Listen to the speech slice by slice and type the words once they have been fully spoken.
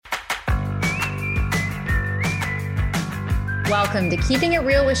Welcome to Keeping It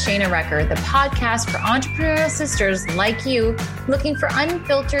Real with Shayna Recker, the podcast for entrepreneurial sisters like you looking for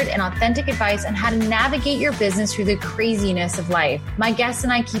unfiltered and authentic advice on how to navigate your business through the craziness of life. My guests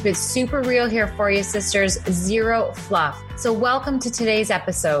and I keep it super real here for you, sisters, zero fluff. So welcome to today's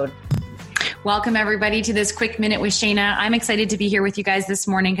episode. Welcome everybody to this quick minute with Shayna. I'm excited to be here with you guys this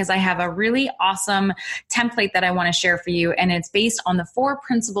morning because I have a really awesome template that I want to share for you. And it's based on the 4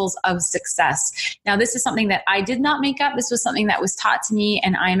 principles of success. Now, this is something that I did not make up. This was something that was taught to me,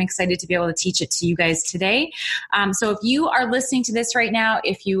 and I am excited to be able to teach it to you guys today. So if you are listening to this right now,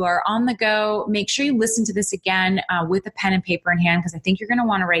 if you are on the go, make sure you listen to this again with a pen and paper in hand, because I think you're going to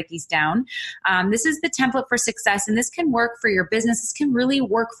want to write these down. This is the template for success, and this can work for your business. This can really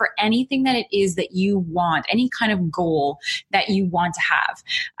work for anything that it is that you want, any kind of goal that you want to have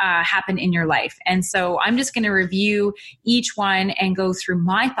happen in your life. And so I'm just going to review each one and go through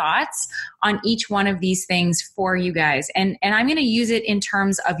my thoughts on each one of these things for you guys. And I'm going to use it in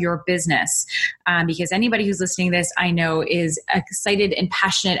terms of your business because anybody who's listening to this, I know, is excited and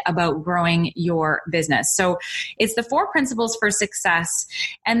passionate about growing your business. So it's the 4 principles for success.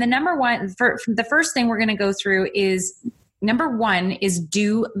 And the first thing we're going to go through is number 1 is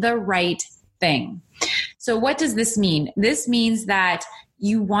do the right thing. So what does this mean? This means that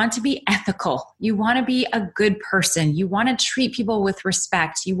you want to be ethical. You want to be a good person. You want to treat people with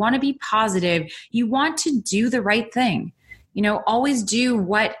respect. You want to be positive. You want to do the right thing. Always do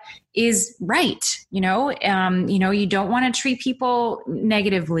what is right. You don't want to treat people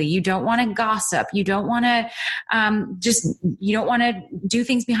negatively. You don't want to gossip. You don't want to you don't want to do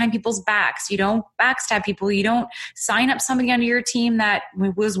things behind people's backs. You don't backstab people. You don't sign up somebody under your team that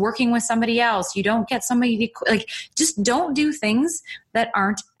was working with somebody else. You don't get somebody to just don't do things that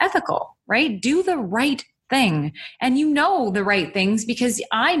aren't ethical, right? Do the right thing. And the right things, because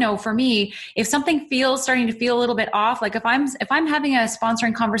I know for me, if something starting to feel a little bit off, like if I'm having a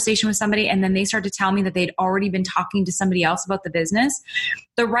sponsoring conversation with somebody and then they start to tell me that they'd already been talking to somebody else about the business,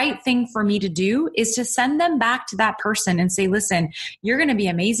 the right thing for me to do is to send them back to that person and say, listen, you're going to be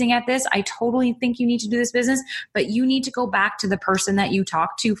amazing at this. I totally think you need to do this business, but you need to go back to the person that you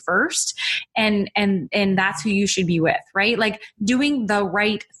talked to first. And that's who you should be with, right? Like doing the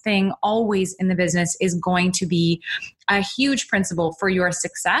right thing always in the business is going to be a huge principle for your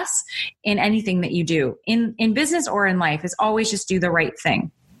success in anything that you do in business or in life. Is always just do the right thing.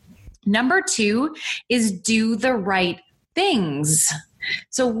 Number 2 is do the right things.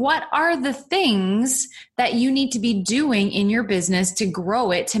 So what are the things that you need to be doing in your business to grow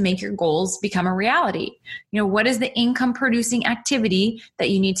it, to make your goals become a reality? What is the income producing activity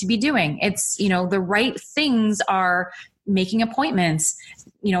that you need to be doing? It's, the right things are making appointments,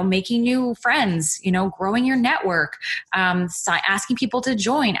 making new friends, growing your network, asking people to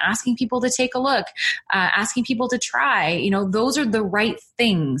join, asking people to take a look, asking people to try, those are the right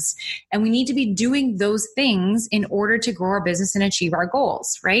things. And we need to be doing those things in order to grow our business and achieve our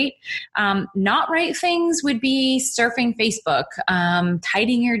goals, right? Not right things would be surfing Facebook,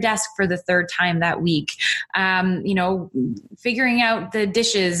 tidying your desk for the 3rd time that week, figuring out the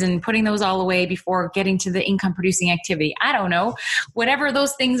dishes and putting those all away before getting to the income producing activity. I don't know. Whatever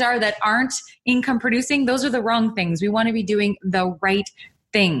those things are that aren't income producing, those are the wrong things. We want to be doing the right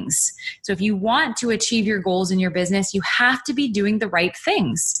things. So if you want to achieve your goals in your business, you have to be doing the right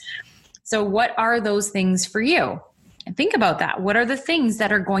things. So what are those things for you? And think about that. What are the things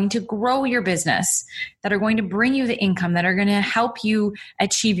that are going to grow your business, that are going to bring you the income, that are going to help you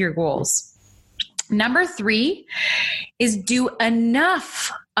achieve your goals? Number 3 is do enough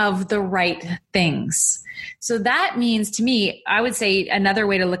of the right things. So that means, to me, I would say another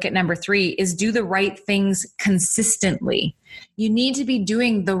way to look at number 3 is do the right things consistently. You need to be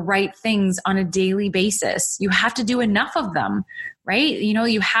doing the right things on a daily basis. You have to do enough of them, right?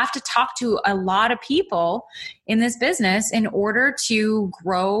 You have to talk to a lot of people in this business in order to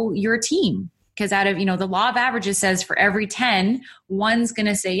grow your team. Because out of, the law of averages says for every 10, one's going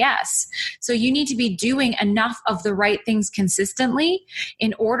to say yes. So you need to be doing enough of the right things consistently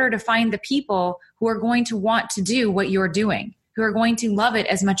in order to find the people who are going to want to do what you're doing, who are going to love it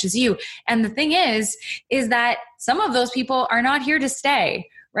as much as you. And the thing is that some of those people are not here to stay,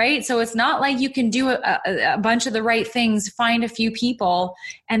 right? So it's not like you can do a bunch of the right things, find a few people,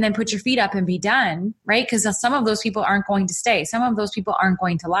 and then put your feet up and be done, right? Because some of those people aren't going to stay. Some of those people aren't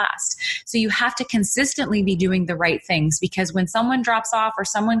going to last. So you have to consistently be doing the right things, because when someone drops off or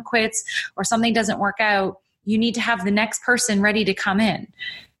someone quits or something doesn't work out, you need to have the next person ready to come in.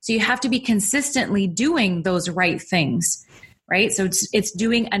 So you have to be consistently doing those right things, right? So it's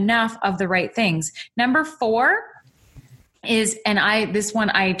doing enough of the right things. Number 4 this one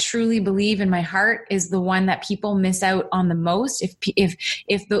I truly believe in my heart is the one that people miss out on the most.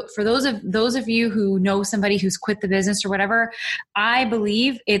 For those of you who know somebody who's quit the business or whatever, I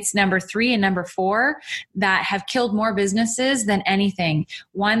believe it's number 3 and number 4 that have killed more businesses than anything.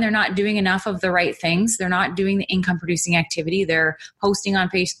 One, they're not doing enough of the right things. They're not doing the income producing activity. They're posting on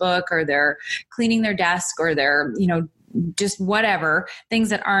Facebook, or they're cleaning their desk, or they're, just whatever, things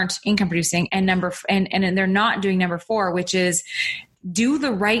that aren't income producing. And they're not doing number 4, which is do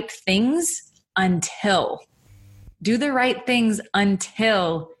the right things until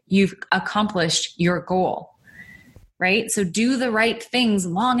you've accomplished your goal, right? So do the right things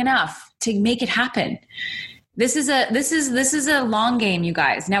long enough to make it happen. This is a long game, you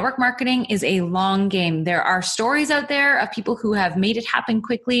guys. Network marketing is a long game. There are stories out there of people who have made it happen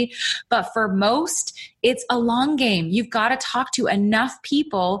quickly, but for most, it's a long game. You've got to talk to enough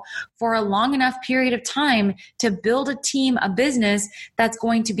people for a long enough period of time to build a team, a business that's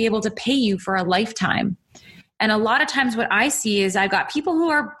going to be able to pay you for a lifetime. And a lot of times what I see is I've got people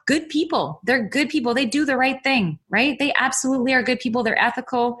who are good people. They're good people. They do the right thing, right? They absolutely are good people. They're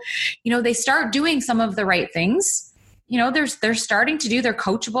ethical. They start doing some of the right things. They're starting to do, they're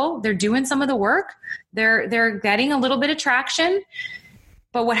coachable. They're doing some of the work. They're getting a little bit of traction.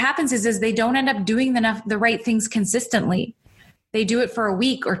 But what happens is they don't end up doing the right things consistently. They do it for a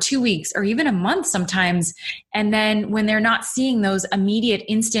week or 2 weeks or even a month sometimes. And then when they're not seeing those immediate,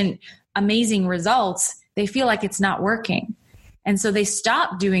 instant, amazing results, they feel like it's not working. And so they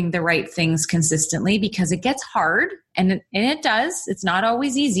stop doing the right things consistently because it gets hard, and it does. It's not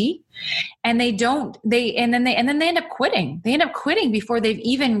always easy. And then they end up quitting. They end up quitting before they've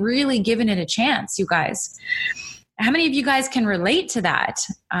even really given it a chance, you guys. How many of you guys can relate to that?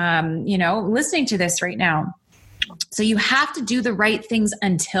 Listening to this right now. So you have to do the right things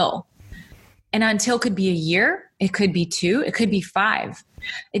until. And until could be a year, it could be 2, it could be 5.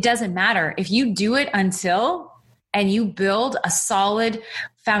 It doesn't matter. If you do it until, and you build a solid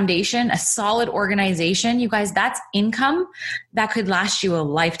foundation, a solid organization, you guys, that's income that could last you a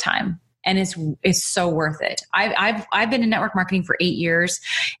lifetime. And it's so worth it. I've been in network marketing for 8 years,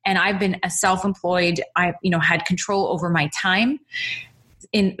 and I've been a self-employed. I had control over my time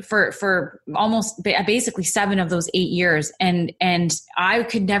for almost basically 7 of those 8 years. And I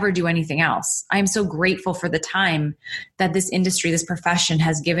could never do anything else. I'm so grateful for the time that this industry, this profession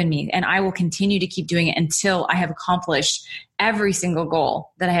has given me. And I will continue to keep doing it until I have accomplished every single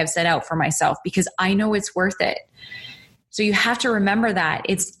goal that I have set out for myself, because I know it's worth it. So you have to remember that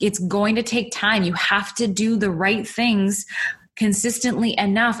it's going to take time. You have to do the right things consistently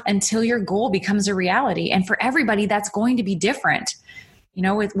enough until your goal becomes a reality. And for everybody, that's going to be different.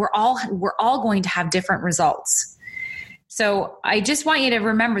 We're all going to have different results. So I just want you to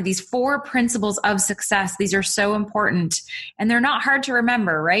remember these 4 principles of success. These are so important, and they're not hard to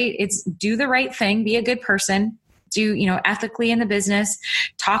remember, right? It's do the right thing, be a good person, do, ethically in the business,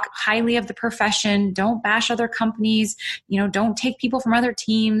 talk highly of the profession, don't bash other companies, don't take people from other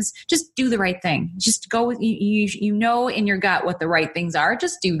teams, just do the right thing. Just go with, in your gut what the right things are,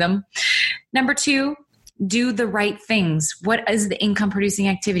 just do them. Number 2, do the right things. What is the income producing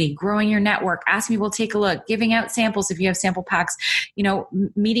activity? Growing your network, asking people to take a look, giving out samples if you have sample packs,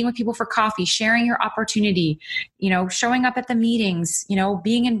 meeting with people for coffee, sharing your opportunity, showing up at the meetings,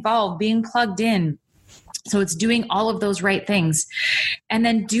 being involved, being plugged in. So it's doing all of those right things. And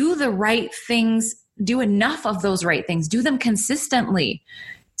then do the right things, do enough of those right things, do them consistently.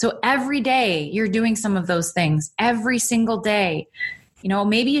 So every day you're doing some of those things, every single day.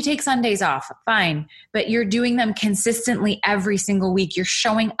 Maybe you take Sundays off, fine, but you're doing them consistently every single week. You're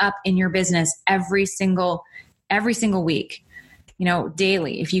showing up in your business every single week,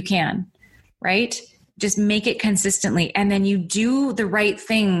 daily if you can, right? Just make it consistently. And then you do the right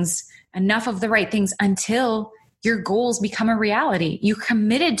things, enough of the right things until your goals become a reality. You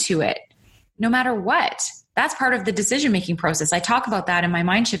committed to it no matter what. That's part of the decision-making process. I talk about that in my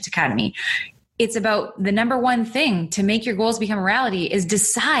Mindshift Academy. It's about the number one thing to make your goals become a reality is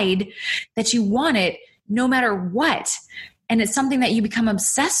decide that you want it no matter what. And it's something that you become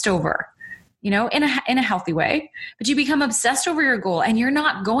obsessed over, in a healthy way, but you become obsessed over your goal, and you're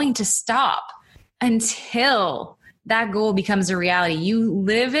not going to stop until that goal becomes a reality. You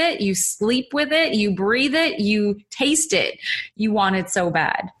live it, you sleep with it, you breathe it, you taste it. You want it so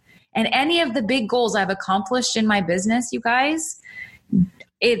bad. And any of the big goals I've accomplished in my business, you guys,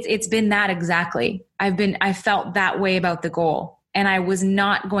 it's been that exactly. I felt that way about the goal, and I was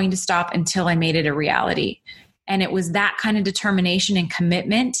not going to stop until I made it a reality. And it was that kind of determination and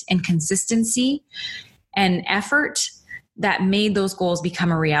commitment and consistency and effort that made those goals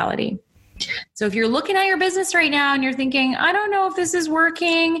become a reality. So if you're looking at your business right now and you're thinking, I don't know if this is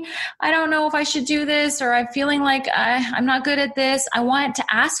working, I don't know if I should do this, or I'm feeling like I'm not good at this, I want to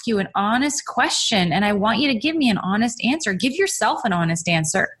ask you an honest question, and I want you to give me an honest answer. Give yourself an honest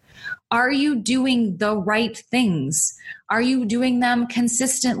answer. Are you doing the right things? Are you doing them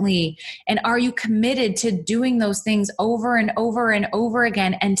consistently? And are you committed to doing those things over and over and over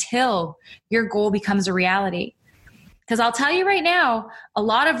again until your goal becomes a reality? Because I'll tell you right now, a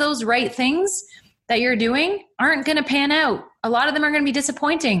lot of those right things that you're doing aren't going to pan out. A lot of them are going to be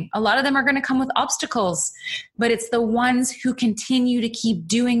disappointing. A lot of them are going to come with obstacles. But it's the ones who continue to keep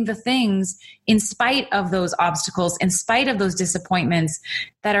doing the things in spite of those obstacles, in spite of those disappointments,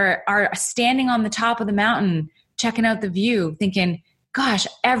 that are standing on the top of the mountain, checking out the view, thinking, gosh,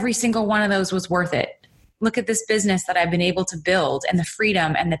 every single one of those was worth it. Look at this business that I've been able to build, and the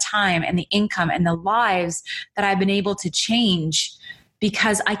freedom and the time and the income and the lives that I've been able to change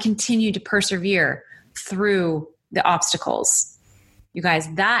because I continue to persevere through the obstacles. You guys,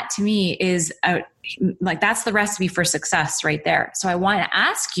 that to me is that's the recipe for success right there. So I want to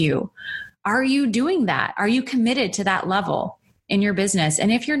ask you, are you doing that? Are you committed to that level in your business?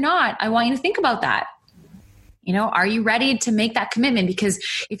 And if you're not, I want you to think about that. Are you ready to make that commitment? Because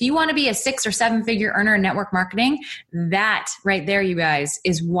if you want to be a 6 or 7 figure earner in network marketing, that right there, you guys,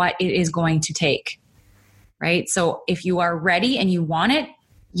 is what it is going to take, right? So if you are ready and you want it,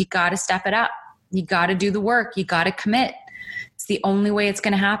 you got to step it up. You got to do the work. You got to commit. It's the only way it's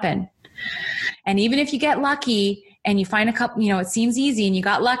going to happen. And even if you get lucky and you find a couple, it seems easy and you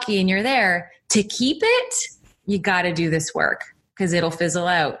got lucky and you're there, to keep it, you got to do this work. Because it'll fizzle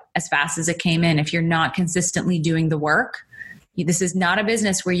out as fast as it came in if you're not consistently doing the work. This is not a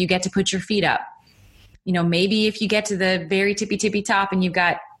business where you get to put your feet up. Maybe if you get to the very tippy top and you've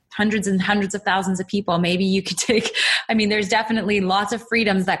got hundreds and hundreds of thousands of people, maybe you could there's definitely lots of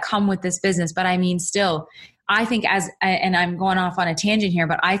freedoms that come with this business. But still, I think and I'm going off on a tangent here,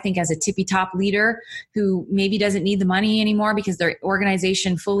 but I think as a tippy top leader who maybe doesn't need the money anymore because their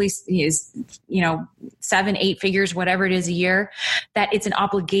organization fully is, 7-8 figures, whatever it is a year, that it's an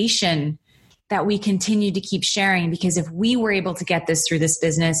obligation that we continue to keep sharing. Because if we were able to get this through this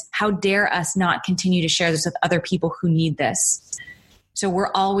business, how dare us not continue to share this with other people who need this? So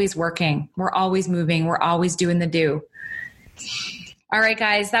we're always working, we're always moving, we're always doing the do. All right,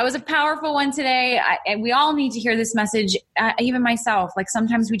 guys, that was a powerful one today. And we all need to hear this message, even myself. Like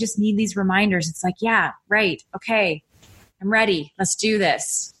sometimes we just need these reminders. It's like, yeah, right. Okay, I'm ready. Let's do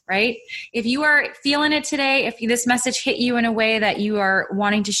this, right? If you are feeling it today, if this message hit you in a way that you are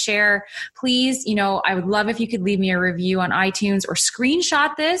wanting to share, please, I would love if you could leave me a review on iTunes or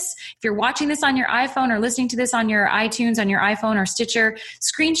screenshot this. If you're watching this on your iPhone or listening to this on your iTunes, on your iPhone or Stitcher,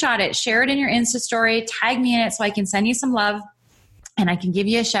 screenshot it, share it in your Insta story, tag me in it so I can send you some love. And I can give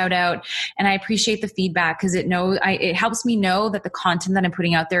you a shout out, and I appreciate the feedback because it helps me know that the content that I'm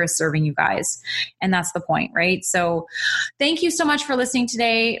putting out there is serving you guys. And that's the point, right? So thank you so much for listening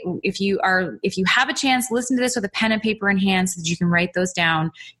today. If you have a chance, listen to this with a pen and paper in hand so that you can write those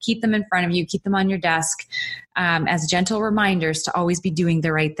down, keep them in front of you, keep them on your desk as gentle reminders to always be doing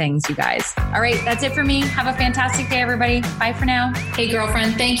the right things, you guys. All right, that's it for me. Have a fantastic day, everybody. Bye for now. Hey,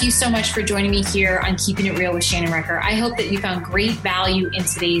 girlfriend, thank you so much for joining me here on Keeping It Real with Shana Recker. I hope that you found great value in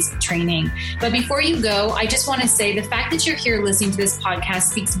today's training. But before you go, I just want to say the fact that you're here listening to this podcast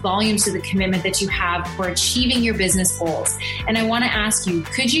speaks volumes to the commitment that you have for achieving your business goals. And I want to ask you,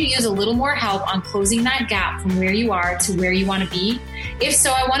 could you use a little more help on closing that gap from where you are to where you want to be? If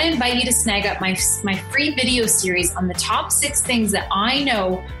so, I want to invite you to snag up my free video series on the top 6 things that I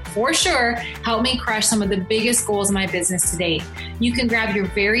know for sure help me crush some of the biggest goals in my business to date. You can grab your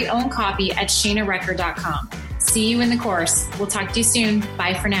very own copy at shanarecker.com. See you in the course. We'll talk to you soon.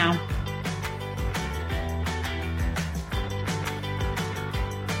 Bye for now.